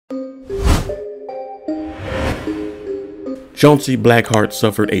Shotzi Blackheart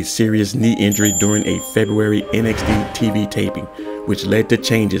suffered a serious knee injury during a February NXT TV taping, which led to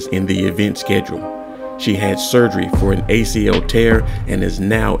changes in the event schedule. She had surgery for an ACL tear and is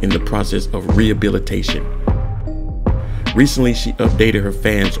now in the process of rehabilitation. Recently, she updated her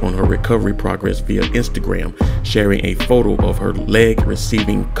fans on her recovery progress via Instagram, sharing a photo of her leg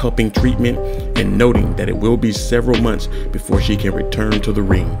receiving cupping treatment and noting that it will be several months before she can return to the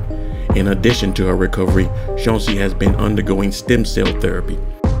ring. In addition to her recovery, Shotzi has been undergoing stem cell therapy.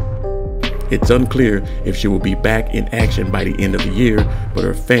 It's unclear if she will be back in action by the end of the year, but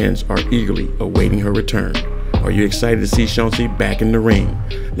her fans are eagerly awaiting her return. Are you excited to see Shotzi back in the ring?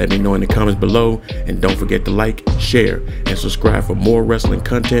 Let me know in the comments below, and don't forget to like, share, and subscribe for more wrestling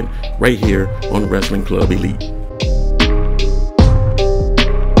content right here on Wrestling Club Elite.